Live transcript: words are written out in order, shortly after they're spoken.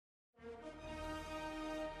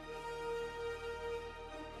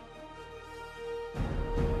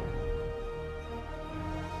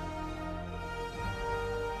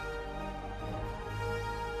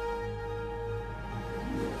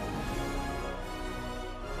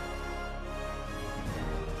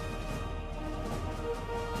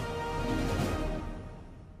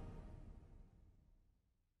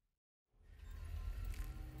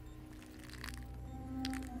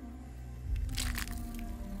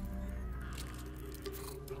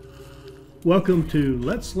Welcome to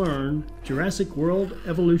Let's Learn Jurassic World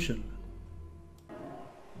Evolution.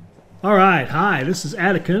 Alright, hi, this is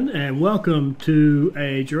Attican and welcome to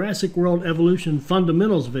a Jurassic World Evolution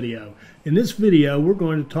Fundamentals video. In this video we're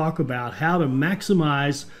going to talk about how to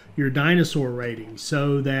maximize your dinosaur rating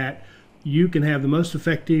so that you can have the most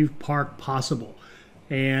effective park possible.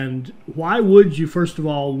 And why would you first of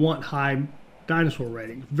all want high dinosaur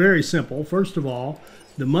rating? Very simple. First of all,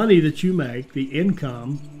 the money that you make, the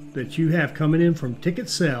income that you have coming in from ticket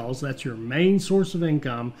sales, that's your main source of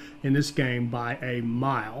income in this game by a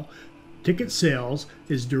mile. Ticket sales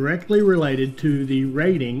is directly related to the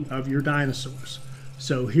rating of your dinosaurs.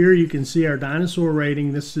 So here you can see our dinosaur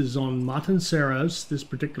rating. This is on Montanceros, this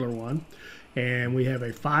particular one, and we have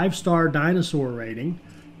a 5-star dinosaur rating.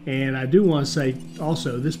 And I do want to say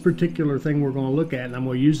also, this particular thing we're going to look at, and I'm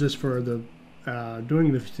going to use this for the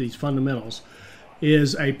these fundamentals,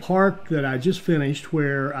 is a park that I just finished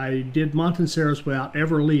where I did Montanceros without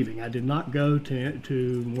ever leaving. I did not go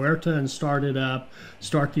to Muerta and start it up,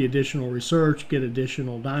 start the additional research, get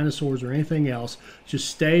additional dinosaurs or anything else.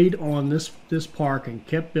 Just stayed on this park and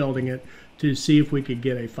kept building it to see if we could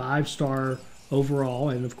get a 5-star overall,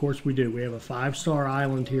 and of course we do. We have a 5-star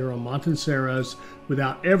island here on Montanceros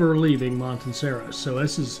without ever leaving Montanceros. So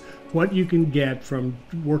this is what you can get from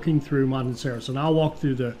working through Montanceros, and I'll walk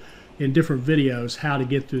through in different videos how to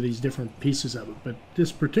get through these different pieces of it. But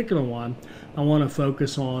this particular one, I want to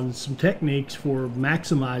focus on some techniques for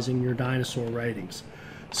maximizing your dinosaur ratings.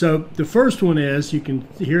 So the first one is, you can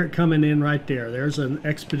hear it coming in right there. There's an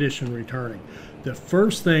expedition returning. The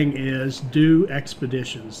first thing is do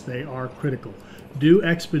expeditions. They are critical. Do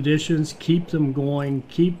expeditions, keep them going,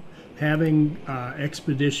 keep having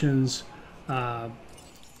expeditions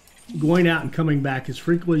going out and coming back as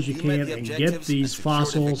frequently as you can, and get these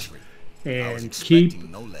fossils and keep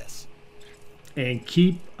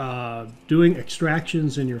doing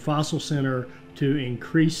extractions in your fossil center to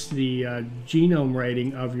increase the genome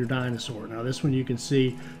rating of your dinosaur. Now this one you can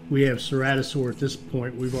see we have Ceratosaur at this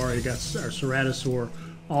point. We've already got our Ceratosaur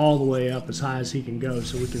all the way up as high as he can go,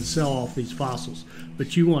 so we can sell off these fossils.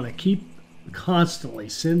 But you want to keep constantly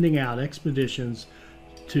sending out expeditions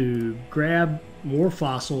to grab more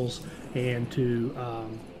fossils and to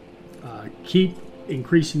keep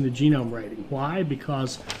increasing the genome rating. Why?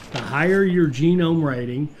 Because the higher your genome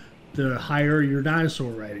rating, the higher your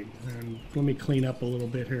dinosaur rating. And let me clean up a little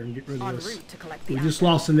bit here and get rid of this. We just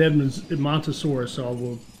lost an Edmontosaurus, so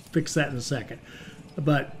we'll fix that in a second.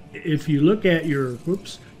 But if you look at your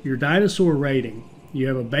dinosaur rating, you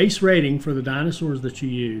have a base rating for the dinosaurs that you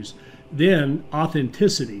use. Then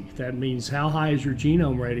authenticity, that means how high is your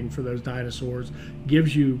genome rating for those dinosaurs,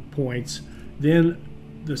 gives you points. Then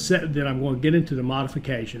then I'm going to get into the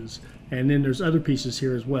modifications, and then there's other pieces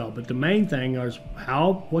here as well. But the main thing is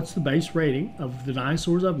what's the base rating of the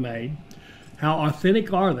dinosaurs I've made, how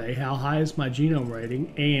authentic are they, how high is my genome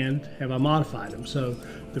rating, and have I modified them. So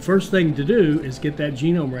the first thing to do is get that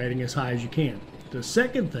genome rating as high as you can. The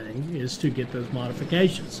second thing is to get those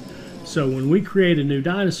modifications. So when we create a new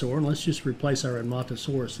dinosaur, and let's just replace our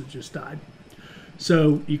Edmontosaurus that just died.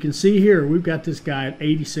 So you can see here we've got this guy at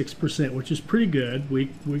 86%, which is pretty good.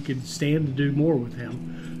 We could stand to do more with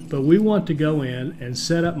him. But we want to go in and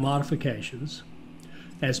set up modifications,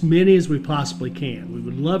 as many as we possibly can. We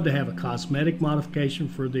would love to have a cosmetic modification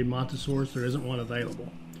for the Edmontosaurus. There isn't one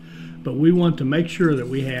available. But we want to make sure that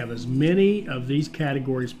we have as many of these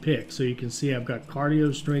categories picked. So you can see I've got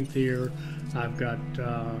cardio strength here. I've got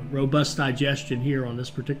robust digestion here on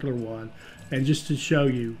this particular one. And just to show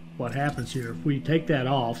you what happens here, if we take that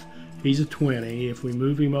off, he's a 20. If we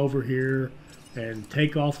move him over here and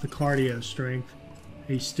take off the cardio strength,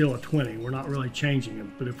 he's still a 20. We're not really changing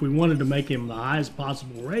him. But if we wanted to make him the highest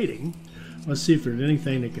possible rating, let's see if there's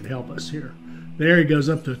anything that could help us here. There he goes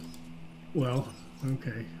up to, well,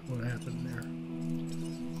 okay, what happened there?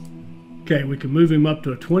 Okay, we can move him up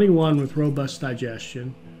to a 21 with robust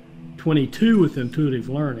digestion, 22 with intuitive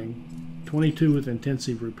learning, 22 with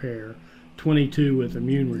intensive repair, 22 with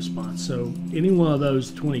immune response. So any one of those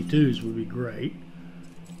 22s would be great.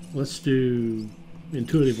 Let's do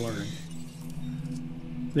intuitive learning.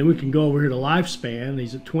 Then we can go over here to lifespan.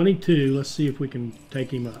 He's at 22. Let's see if we can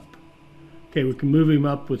take him up. Okay, we can move him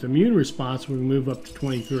up with immune response. We can move up to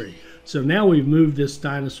 23. So now we've moved this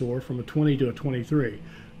dinosaur from a 20 to a 23.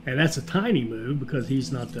 And that's a tiny move because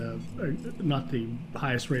he's not the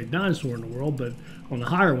highest rated dinosaur in the world, but on the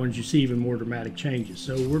higher ones you see even more dramatic changes.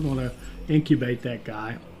 So we're going to incubate that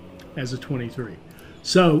guy as a 23.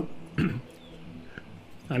 So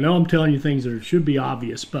I know I'm telling you things that should be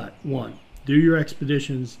obvious, but one, do your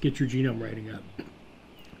expeditions, get your genome rating up.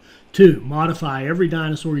 2, modify every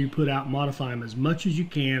dinosaur you put out, modify them as much as you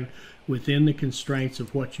can within the constraints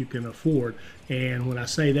of what you can afford. And when I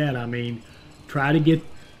say that, I mean try to get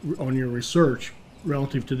on your research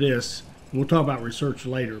relative to this. We'll talk about research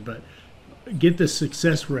later, but get the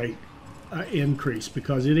success rate increase,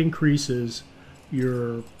 because it increases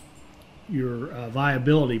your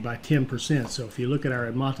viability by 10%. So if you look at our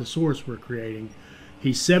Edmontosaurus we're creating,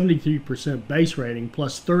 he's 73% base rating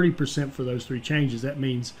plus 30% for those 3 changes. That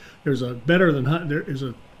means there's a there's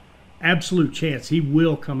a absolute chance he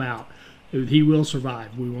will come out. He will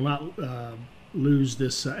survive. We will not lose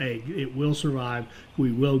this egg. It will survive.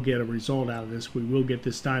 We will get a result out of this. We will get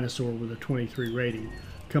this dinosaur with a 23 rating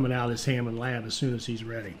coming out of this Hammond lab as soon as he's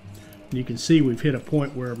ready. And you can see we've hit a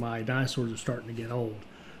point where my dinosaurs are starting to get old.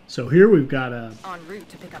 So here we've got a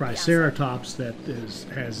Triceratops that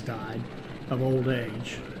has died of old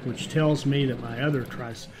age, which tells me that my other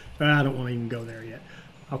I don't want to even go there yet.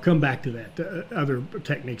 I'll come back to that, other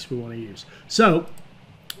techniques we want to use. So,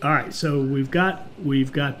 all right, so we've got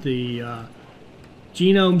the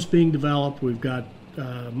genomes being developed. We've got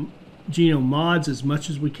genome mods as much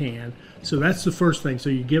as we can. So that's the first thing. So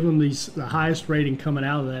you give them the highest rating coming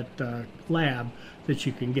out of that lab that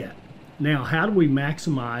you can get. Now, how do we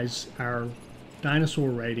maximize our dinosaur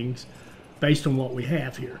ratings based on what we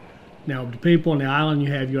have here? Now, depending upon the island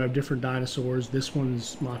you have different dinosaurs. This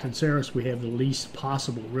one's Montanceros. We have the least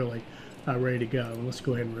possible, really, ready to go. Let's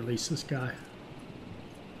go ahead and release this guy.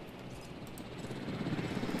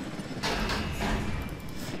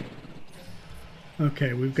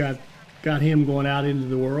 Okay, we've got him going out into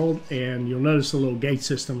the world, and you'll notice the little gate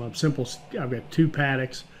system. I've got 2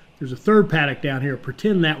 paddocks. There's a 3rd paddock down here.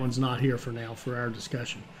 Pretend that one's not here for now for our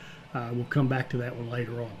discussion. We'll come back to that one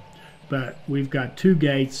later on. But we've got 2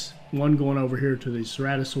 gates, one going over here to the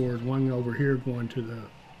ceratosaurs, one over here going to the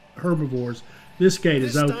herbivores. This gate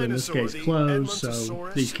is open, this gate's closed,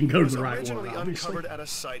 so these can go to the right one, obviously. Uncovered at a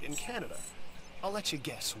site in Canada. I'll let you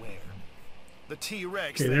guess where. The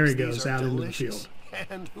T-Rex. Okay, there he goes out into the field.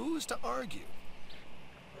 And who's to argue?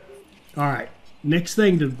 All right, next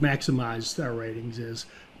thing to maximize our ratings is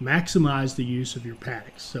maximize the use of your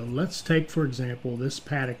paddocks. So let's take, for example, this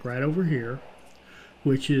paddock right over here,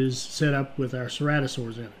 which is set up with our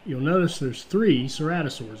ceratosaurs in it. You'll notice there's 3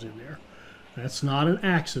 ceratosaurs in there. That's not an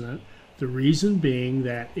accident. The reason being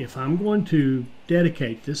that if I'm going to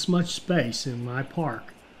dedicate this much space in my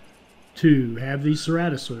park to have these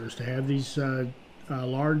ceratosaurs, to have these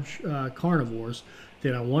large carnivores,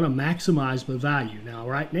 then I want to maximize my value. Now,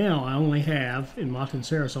 right now, I only have, in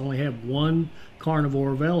Montanceros, I only have 1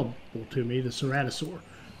 carnivore available to me, the ceratosaur.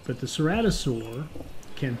 But the ceratosaur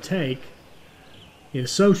can take, in a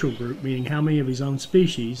social group, meaning how many of his own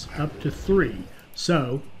species, up to 3.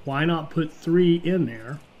 So, why not put 3 in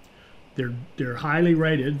there? They're highly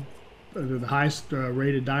rated. They're the highest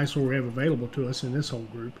rated dinosaur we have available to us in this whole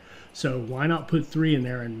group. So why not put 3 in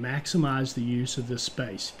there and maximize the use of this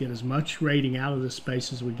space? Get as much rating out of this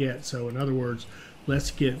space as we get. So in other words, let's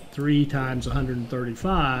get 3 times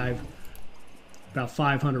 135, about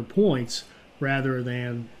 500 points, rather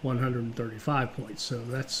than 135 points. So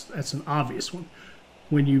that's an obvious one.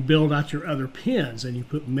 When you build out your other pens and you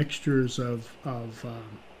put mixtures of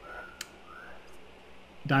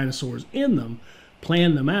dinosaurs in them,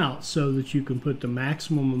 plan them out so that you can put the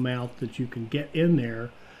maximum amount that you can get in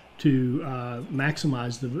there to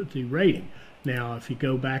maximize the rating. Now, if you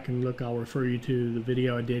go back and look, I'll refer you to the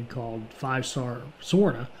video I did called 5-Star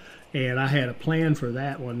Sorna, and I had a plan for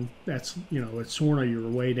that one. That's, at Sorna, you're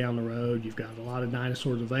way down the road. You've got a lot of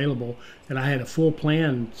dinosaurs available, and I had a full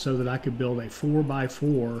plan so that I could build a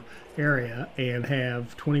 4x4 area and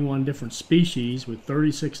have 21 different species with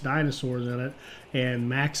 36 dinosaurs in it, and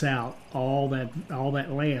max out all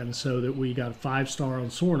that land so that we got a 5-star on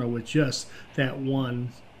Sorna with just that one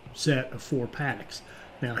set of 4 paddocks.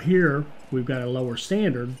 Now here we've got a lower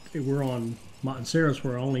standard. We're on Montanceros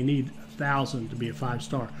where I only need 1,000 to be a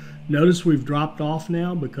 5-star. Notice we've dropped off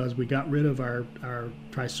now because we got rid of our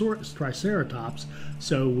Triceratops.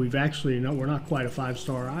 So we've actually, we're not quite a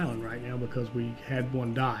 5-star island right now because we had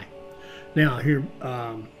one die. Now here,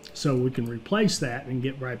 so we can replace that and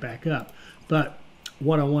get right back up. But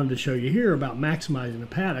what I wanted to show you here about maximizing the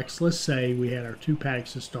paddocks, let's say we had our 2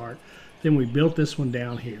 paddocks to start. Then we built this one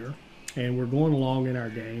down here, and we're going along in our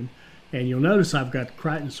game. And you'll notice I've got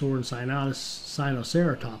Critosaur and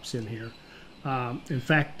Sinoceratops in here. In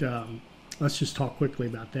fact, let's just talk quickly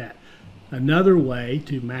about that. Another way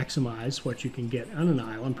to maximize what you can get on an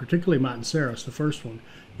island, particularly Montanceros, the first one,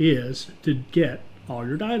 is to get all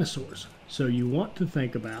your dinosaurs. So you want to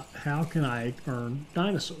think about, how can I earn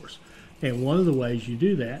dinosaurs? And one of the ways you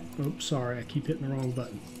do that, oops, sorry, I keep hitting the wrong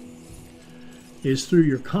button, is through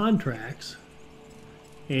your contracts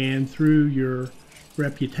and through your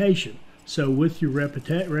reputation. So with your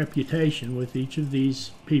reputation with each of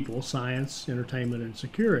these people, science, entertainment, and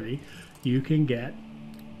security, you can get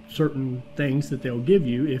certain things that they'll give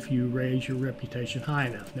you if you raise your reputation high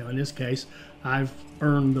enough. Now in this case, I've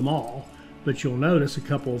earned them all, but you'll notice a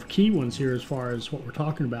couple of key ones here as far as what we're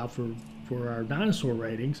talking about for our dinosaur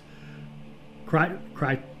ratings.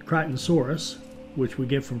 Crichtonsaurus, which we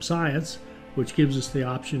get from science, which gives us the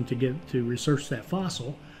option to research that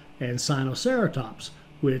fossil, and Sinoceratops,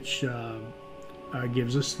 which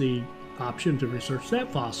gives us the option to research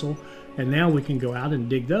that fossil, and now we can go out and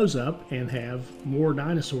dig those up and have more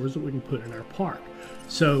dinosaurs that we can put in our park.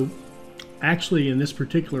 So actually in this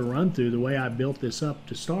particular run through, the way I built this up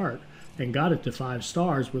to start and got it to 5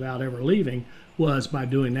 stars without ever leaving was by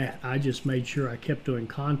doing that. I just made sure I kept doing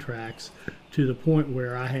contracts to the point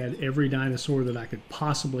where I had every dinosaur that I could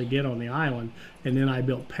possibly get on the island, and then I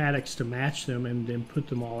built paddocks to match them and then put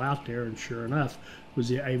them all out there, and sure enough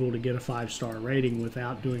was able to get a 5-star rating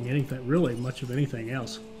without doing anything, really much of anything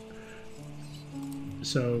else.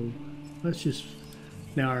 So let's just,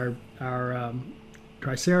 now our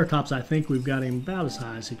Triceratops, I think we've got him about as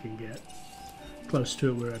high as he can get. Close to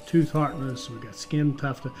it. We've got tooth hardness, we've got skin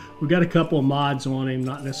toughness. We've got a couple of mods on him,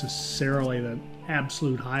 not necessarily the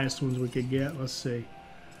absolute highest ones we could get. Let's see.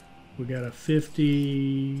 We got a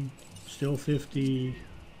 50, still 50.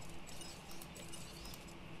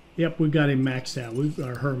 Yep, we've got him maxed out. We've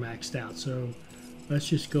got her maxed out. So let's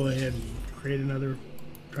just go ahead and create another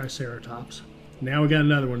Triceratops. Now we got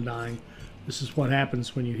another one dying. This is what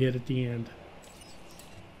happens when you hit at the end.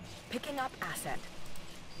 Picking up asset.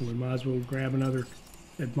 We might as well grab another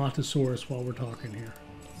Edmontosaurus while we're talking here.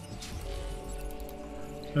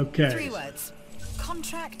 Okay. 3 words.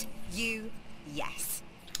 Contract you yes.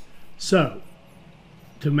 So,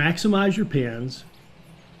 to maximize your pins,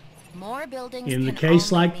 More buildings in the can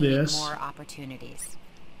case only like mean this, more opportunities.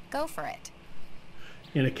 Go for it.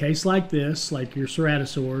 in a case like this, like your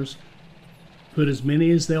ceratosaurs, put as many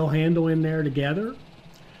as they'll handle in there together.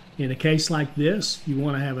 In a case like this, you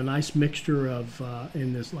want to have a nice mixture of,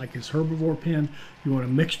 in this, like this herbivore pen, you want a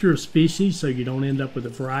mixture of species so you don't end up with a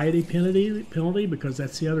variety penalty, because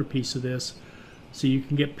that's the other piece of this. So you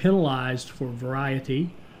can get penalized for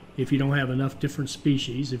variety if you don't have enough different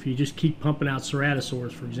species. If you just keep pumping out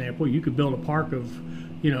ceratosaurs, for example, you could build a park of,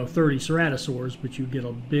 30 ceratosaurs, but you get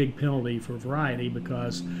a big penalty for variety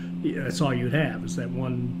because that's all you'd have is that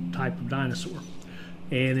one type of dinosaur.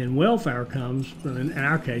 And in welfare comes, in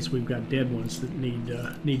our case, we've got dead ones that need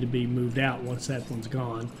to be moved out once that one's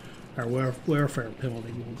gone. Our welfare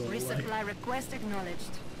penalty will go away. Resupply request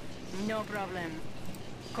acknowledged. No problem.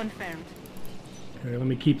 Confirmed. Okay, let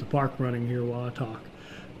me keep the park running here while I talk.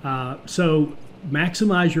 So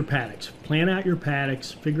maximize your paddocks. Plan out your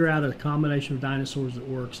paddocks. Figure out a combination of dinosaurs that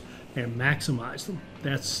works, and maximize them.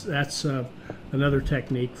 That's another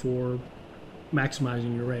technique for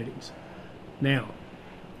maximizing your ratings. Now,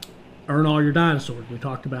 earn all your dinosaurs. We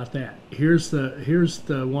talked about that. Here's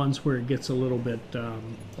the ones where it gets a little bit.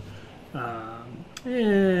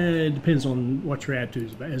 It depends on what your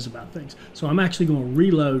attitude is about things. So I'm actually going to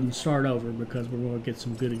reload and start over because we're going to get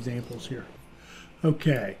some good examples here.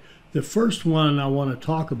 Okay, the first one I want to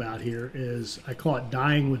talk about here is, I call it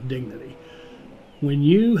dying with dignity. When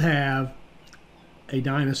you have a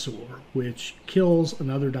dinosaur which kills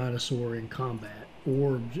another dinosaur in combat,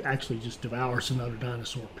 or actually just devours another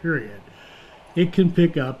dinosaur, period, it can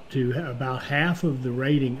pick up to about half of the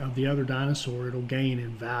rating of the other dinosaur it'll gain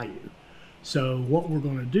in value. So what we're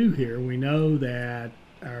going to do here, we know that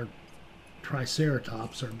our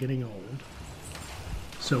Triceratops are getting old.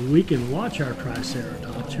 So we can watch our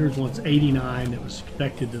Triceratops. Here's one's 89 that was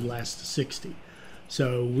expected to last to 60.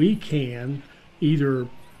 So we can either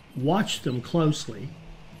watch them closely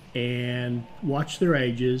and watch their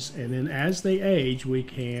ages, and then as they age, we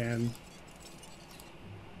can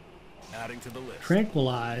Adding to the list.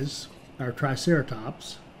 tranquilize our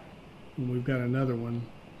Triceratops. And we've got another one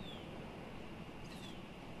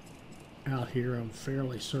out here, I'm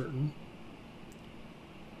fairly certain.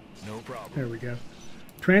 No problem. There we go.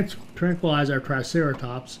 Tranquilize our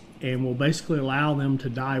Triceratops, and we'll basically allow them to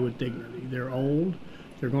die with dignity. They're old.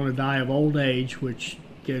 They're going to die of old age, which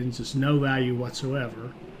gives us no value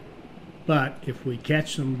whatsoever. But if we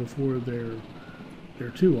catch them before they're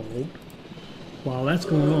too old, while that's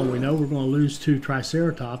going on, we know we're going to lose 2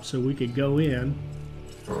 Triceratops, so we could go in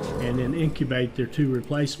and then incubate their 2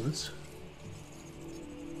 replacements.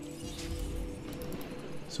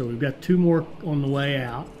 So we've got 2 more on the way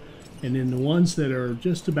out. And then the ones that are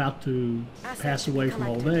just about to pass away from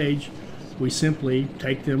old age, we simply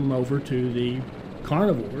take them over to the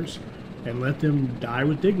carnivores and let them die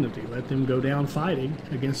with dignity. Let them go down fighting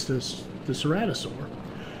against the Ceratosaur.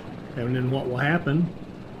 And then what will happen,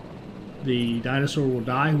 the dinosaur will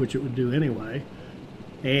die, which it would do anyway,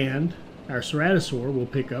 and our Ceratosaur will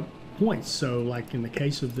pick up points. So like in the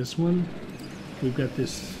case of this one, we've got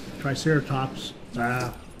this Triceratops,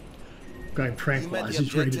 got tranquilized,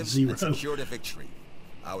 he's rated 0. Secured a victory.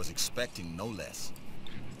 I was expecting no less.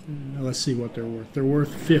 Let's see what they're worth. They're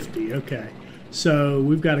worth 50, okay. So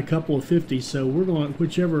we've got a couple of 50, so we're going,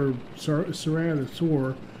 whichever Ceratosaur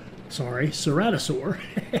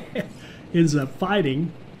ends up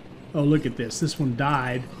fighting. Oh, look at this. This one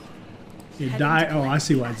died. It died. Oh, I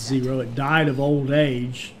see why it's 0. It died of old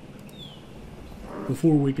age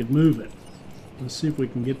before we could move it. Let's see if we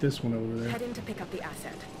can get this one over there. Heading to pick up the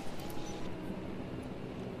asset.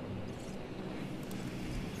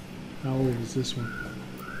 How old is this one?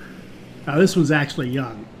 Now, this one's actually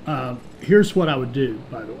young. Here's what I would do,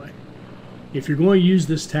 by the way. If you're going to use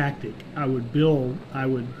this tactic, I would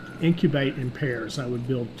incubate in pairs. I would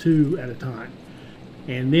build 2 at a time.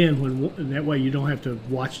 And then, that way you don't have to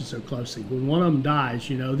watch it so closely. When one of them dies,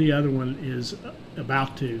 you know the other one is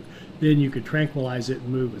about to, then you could tranquilize it and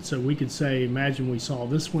move it. So we could say, imagine we saw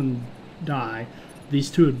this one die. These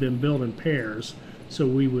 2 had been built in pairs. So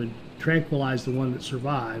we would tranquilize the one that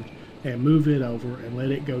survived and move it over and let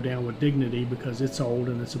it go down with dignity because it's old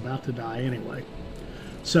and it's about to die anyway.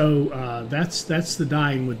 So that's the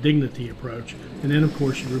dying with dignity approach. And then, of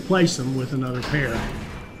course, you replace them with another pair.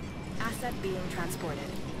 Asset being transported.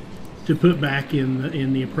 To put back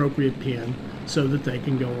in the appropriate pen so that they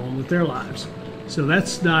can go on with their lives. So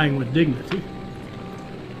that's dying with dignity.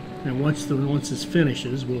 And once this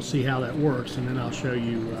finishes, we'll see how that works, and then I'll show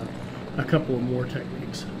you a couple of more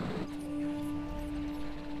techniques.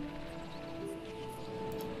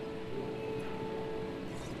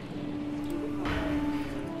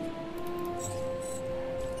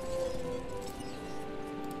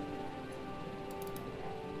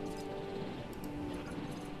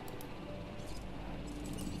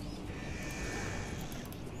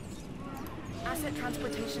 Asset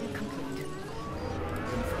transportation complete.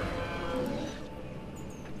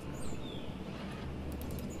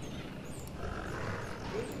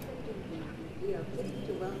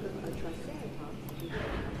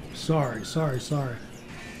 Sorry.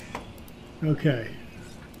 Okay.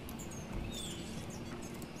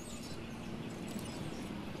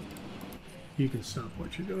 You can stop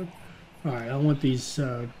what you're doing. All right, I want these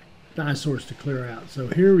dinosaurs to clear out. So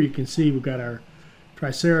here you can see we've got our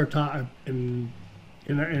Triceratops, and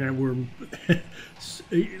we're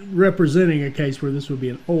representing a case where this would be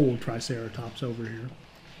an old Triceratops over here.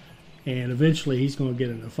 And eventually he's going to get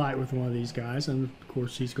in a fight with one of these guys, and of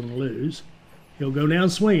course he's going to lose. He'll go down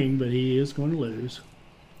swinging, but he is going to lose.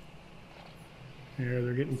 There,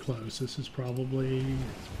 they're getting close. This is probably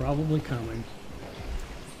coming.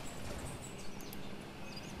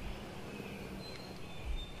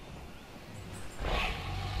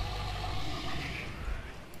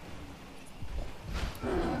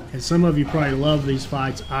 And some of you probably love these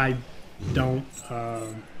fights. I don't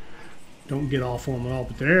get off on them at all.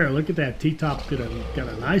 But there, look at that. T-Top got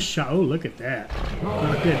a nice shot. Oh, look at that.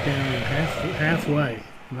 Knocked that down halfway.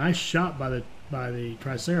 Nice shot by the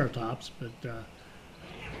Triceratops, but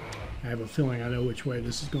I have a feeling I know which way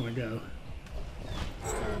this is going to go.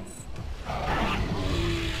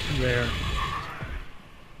 There.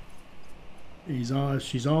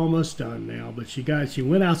 She's almost done now, but she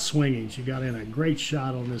went out swinging. She got in a great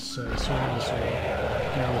shot on this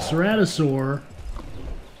Ceratosaur. Now the Ceratosaur,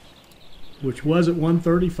 which was at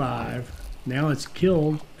 135, now it's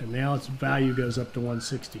killed, and now its value goes up to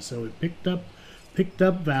 160. So it picked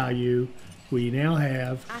up value. We now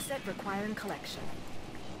have asset requiring collection.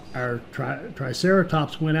 Our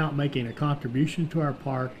Triceratops went out making a contribution to our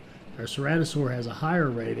park. Our Ceratosaur has a higher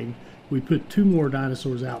rating. We put 2 more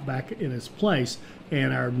dinosaurs out back in its place,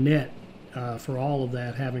 and our net for all of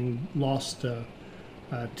that, having lost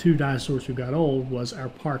 2 dinosaurs who got old, was our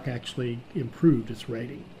park actually improved its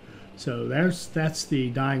rating. So that's the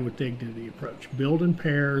dying with dignity approach. Build in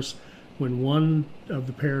pairs. When one of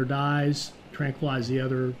the pair dies, tranquilize the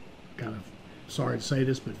other, kind of sorry to say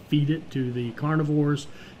this, but feed it to the carnivores,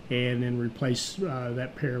 and then replace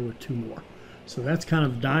that pair with 2 more. So that's kind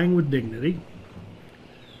of dying with dignity.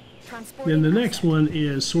 Then the next one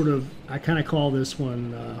is sort of, I kind of call this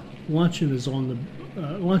one luncheon is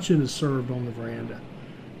served on the veranda.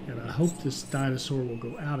 And I hope this dinosaur will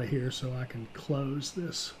go out of here so I can close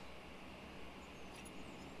this.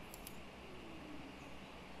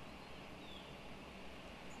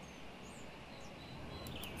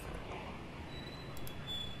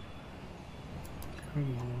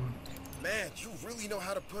 Come on. Man, you really know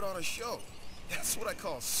how to put on a show. That's what I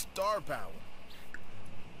call star power.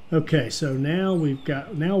 Okay, so now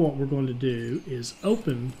what we're going to do is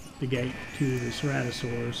open the gate to the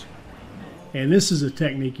ceratosaurs. And this is a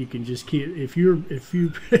technique you can just keep if you if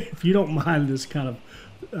you don't mind this kind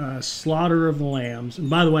of slaughter of the lambs. And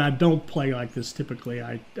by the way, I don't play like this typically.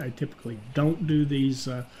 I typically don't do these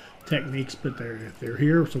techniques, but they're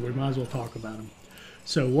here, so we might as well talk about them.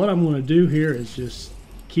 So what I'm going to do here is just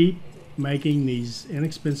keep making these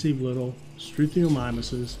inexpensive little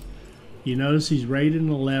Struthiomimuses. You notice he's rated an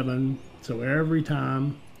 11, so every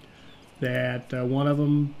time that one of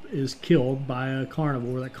them is killed by a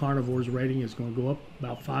carnivore, that carnivore's rating is going to go up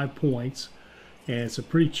about 5 points. And it's a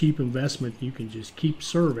pretty cheap investment. You can just keep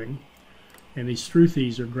serving. And these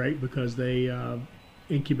Struthies are great because they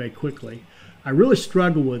incubate quickly. I really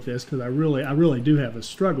struggle with this because I really do have a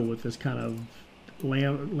struggle with this kind of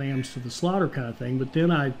lambs to the slaughter kind of thing. But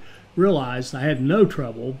then I realized I had no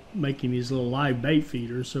trouble making these little live bait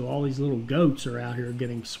feeders, so all these little goats are out here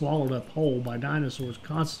getting swallowed up whole by dinosaurs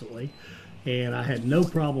constantly, and I had no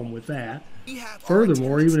problem with that.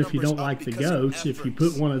 Furthermore, even if you don't like the goats, if you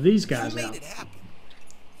put one of these guys out,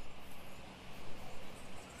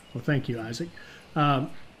 well, thank you, Isaac.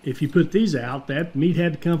 If you put these out, that meat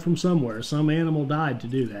had to come from somewhere. Some animal died to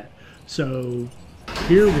do that. So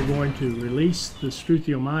here we're going to release the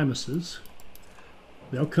Struthiomimuses.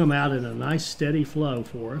 They'll come out in a nice steady flow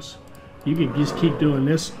for us. You can just keep doing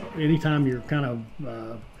this anytime you're kind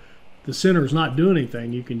of, the center's not doing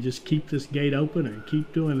anything. You can just keep this gate open and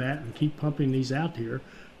keep doing that and keep pumping these out here.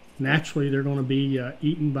 Naturally, they're going to be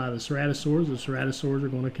eaten by the ceratosaurs. The ceratosaurs are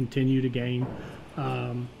going to continue to gain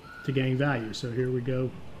value. So here we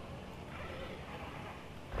go.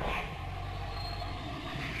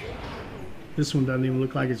 This one doesn't even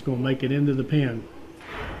look like it's going to make it into the pen.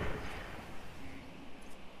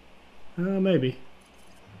 Maybe.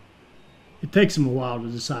 It takes them a while to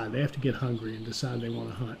decide. They have to get hungry and decide they want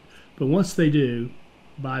to hunt. But once they do,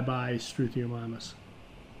 bye-bye Struthiomimus.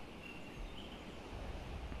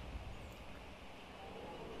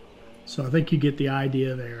 So I think you get the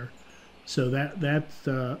idea there. So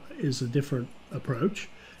that is a different approach.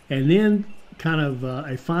 And then kind of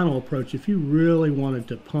a final approach, if you really wanted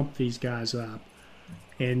to pump these guys up,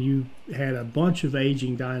 and you had a bunch of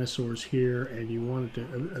aging dinosaurs here, and you wanted to,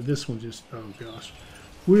 this one just, oh gosh.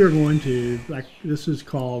 We are going to, like, this is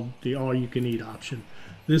called the all-you-can-eat option.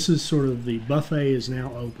 This is sort of the buffet is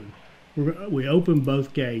now open. We open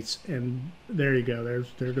both gates, and there you go.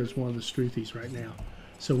 There goes one of the Struthies right now.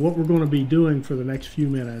 So what we're going to be doing for the next few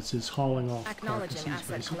minutes is hauling off Acknowledging carcasses,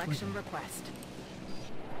 asset basically. collection request.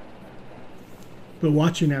 But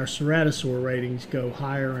watching our ceratosaur ratings go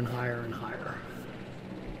higher and higher and higher.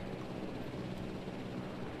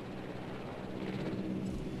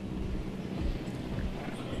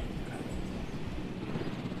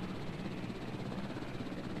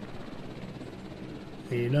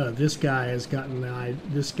 And you know, this guy has gotten,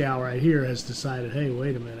 this gal right here has decided, hey,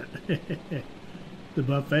 wait a minute. The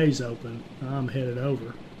buffet's open. I'm headed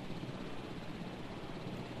over.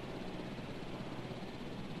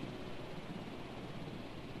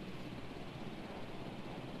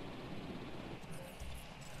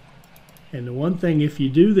 And the one thing, if you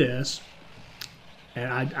do this, and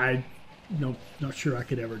I not sure I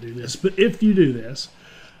could ever do this, but if you do this,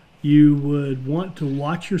 you would want to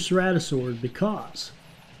watch your ceratosaurs, because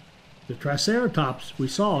the Triceratops we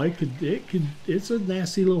saw, it's a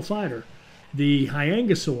nasty little fighter. The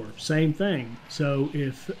Hyangosaur, same thing. So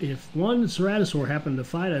if one ceratosaur happened to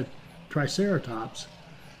fight a Triceratops,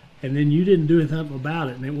 and then you didn't do anything about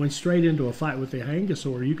it, and it went straight into a fight with the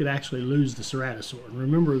Hyangosaur, you could actually lose the ceratosaur. And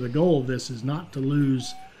remember, the goal of this is not to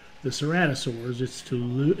lose the ceratosaurs;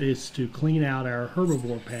 it's to clean out our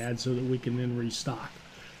herbivore pad so that we can then restock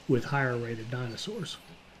with higher rated dinosaurs.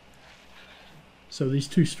 So these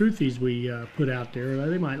two Struthies we put out there,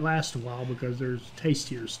 they might last a while because there's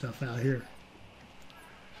tastier stuff out here.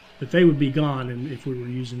 But they would be gone if we were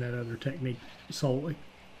using that other technique solely.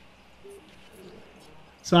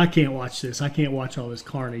 So I can't watch this. I can't watch all this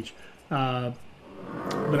carnage. But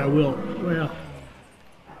I will. Well,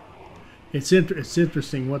 it's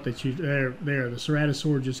interesting what they choose. There, the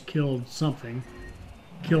Ceratosaur just killed something.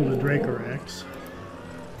 Killed a Dracorex.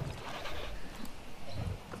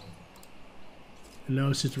 And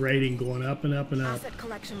notice its rating going up and up and up. Asset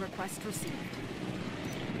collection request received.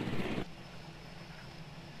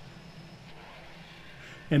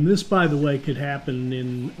 And this, by the way, could happen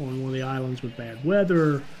on one of the islands with bad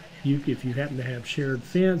weather. If you happen to have shared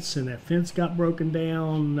fence and that fence got broken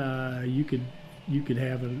down, you could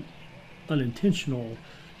have an unintentional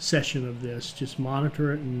session of this. Just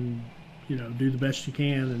monitor it and, you know, do the best you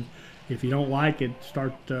can. And if you don't like it,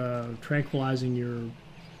 start tranquilizing your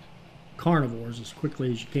carnivores as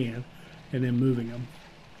quickly as you can, and then moving them.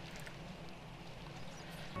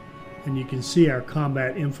 And you can see our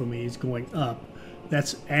combat infamy is going up.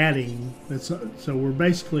 That's adding. So we're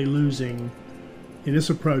basically losing. In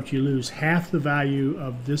this approach, you lose half the value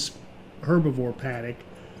of this herbivore paddock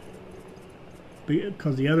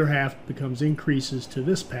because the other half becomes increases to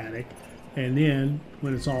this paddock, and then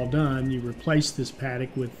when it's all done, you replace this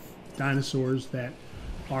paddock with dinosaurs that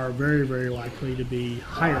are very, very likely to be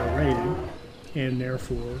higher rated, and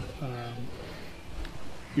therefore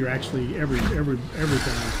you're actually everything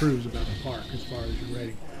improves about the park as far as your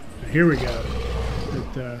rating. Now here we go.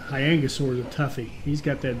 That Hyangosaur is a toughie. He's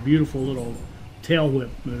got that beautiful little tail whip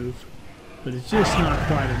move, but it's just not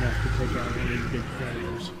quite enough to take out one of these big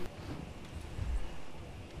predators.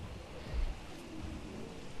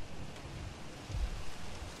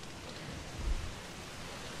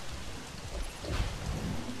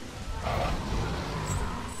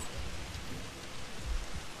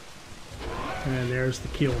 And there's the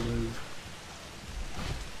kill move.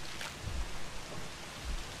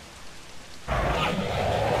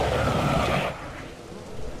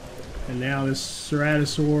 And now this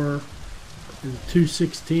Ceratosaur is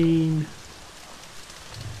 216.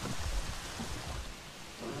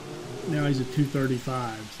 Now he's at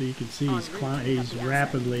 235. So you can see he's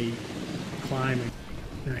rapidly climbing.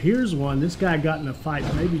 Now here's one. This guy got in a fight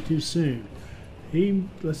maybe too soon.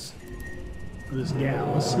 This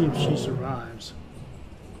gal. Let's see if she survives.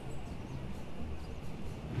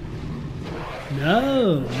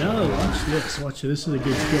 No. Watch this. Watch this. This is a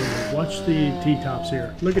good kill. Watch the T-tops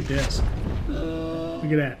here. Look at this. Look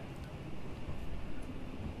at that.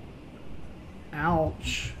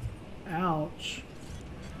 Ouch. Ouch.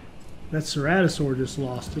 That Ceratosaur just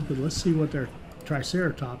lost it, but let's see what their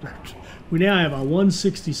Triceratops are. We now have a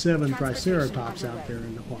 167 Triceratops out there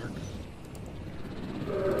in the park.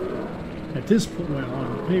 At this point, well,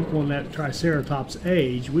 on people in that Triceratops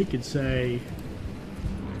age, we could say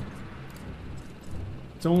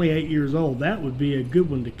it's only 8 years old. That would be a good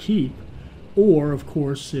one to keep. Or, of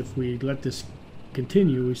course, if we let this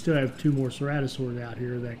continue, we still have 2 more Ceratosaurs out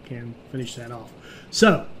here that can finish that off.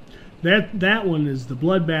 So, that one is the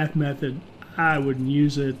bloodbath method. I wouldn't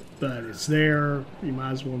use it, but it's there. You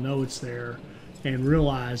might as well know it's there and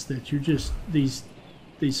realize that you're just, these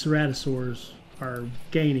Ceratosaurs are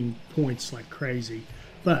gaining points like crazy.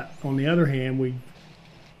 But on the other hand, we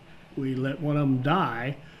let one of them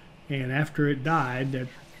die, and after it died, that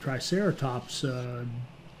Triceratops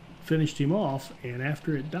finished him off, and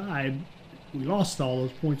after it died, we lost all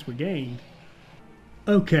those points we gained.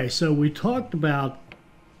 Okay, so we talked about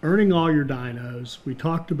earning all your dinos. We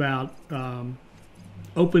talked about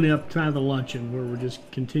opening up kind of the luncheon where we're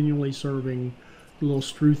just continually serving little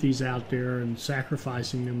Struthies out there and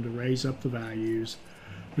sacrificing them to raise up the values.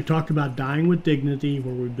 We talked about dying with dignity,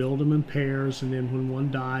 where we build them in pairs, and then when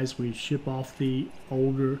one dies, we ship off the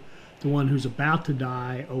one who's about to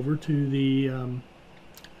die over to the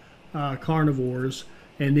carnivores,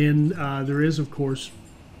 and then there is, of course,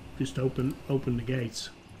 just open the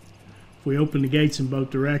gates. If we open the gates in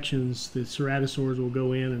both directions, the Ceratosaurs will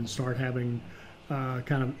go in and start having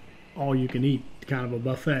kind of all you can eat, kind of a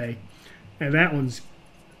buffet. And that one's,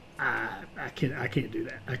 I can't do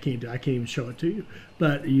that. I can't even show it to you.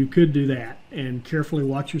 But you could do that, and carefully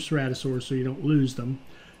watch your Ceratosaurs so you don't lose them.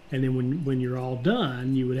 And then when you're all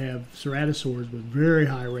done, you would have Ceratosaurs with very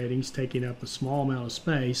high ratings taking up a small amount of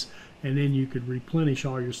space, and then you could replenish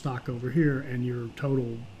all your stock over here, and your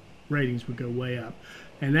total ratings would go way up.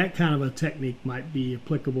 And that kind of a technique might be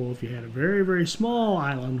applicable if you had a very, very small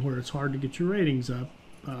island where it's hard to get your ratings up,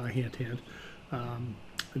 hint, hint.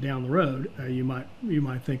 Down the road, you might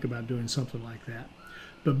think about doing something like that.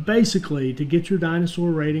 But basically, to get your dinosaur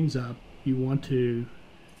ratings up, you want to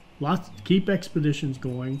keep expeditions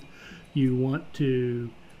going. You want to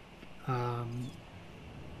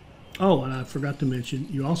oh, and I forgot to mention,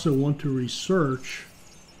 you also want to research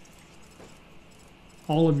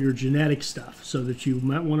all of your genetic stuff, so that you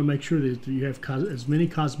might want to make sure that you have as many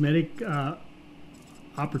cosmetic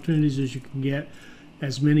opportunities as you can get,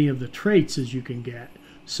 as many of the traits as you can get,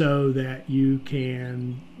 so that you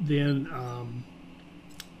can then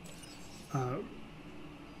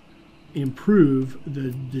improve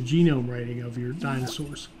the genome rating of your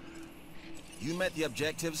dinosaurs. You met the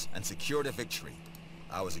objectives and secured a victory.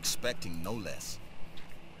 I was expecting no less.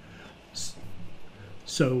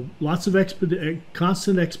 So lots of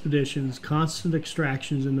constant expeditions, constant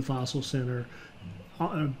extractions in the fossil center.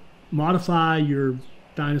 Modify your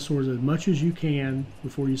dinosaurs as much as you can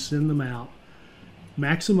before you send them out.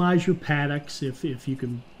 Maximize your paddocks if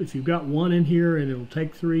you've got one in here and it'll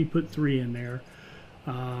take 3, put 3 in there.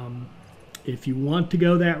 If you want to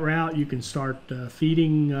go that route, you can start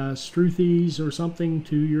feeding struthies or something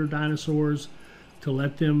to your dinosaurs to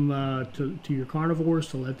let them to your carnivores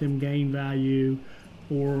to let them gain value.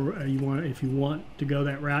 Or if you want to go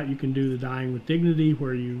that route, you can do the dying with dignity,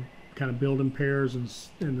 where you kind of build in pairs, and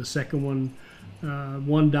the second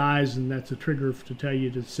one dies, and that's a trigger to tell you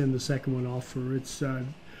to send the second one off for its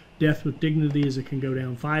death with dignity, as it can go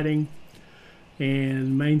down fighting.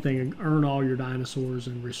 And main thing, earn all your dinosaurs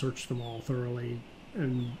and research them all thoroughly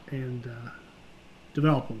and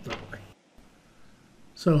develop them thoroughly.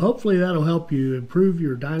 So hopefully that'll help you improve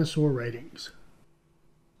your dinosaur ratings.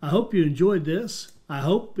 I hope you enjoyed this. I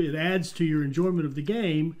hope it adds to your enjoyment of the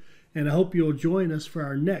game, and I hope you'll join us for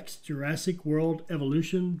our next Jurassic World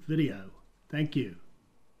Evolution video. Thank you.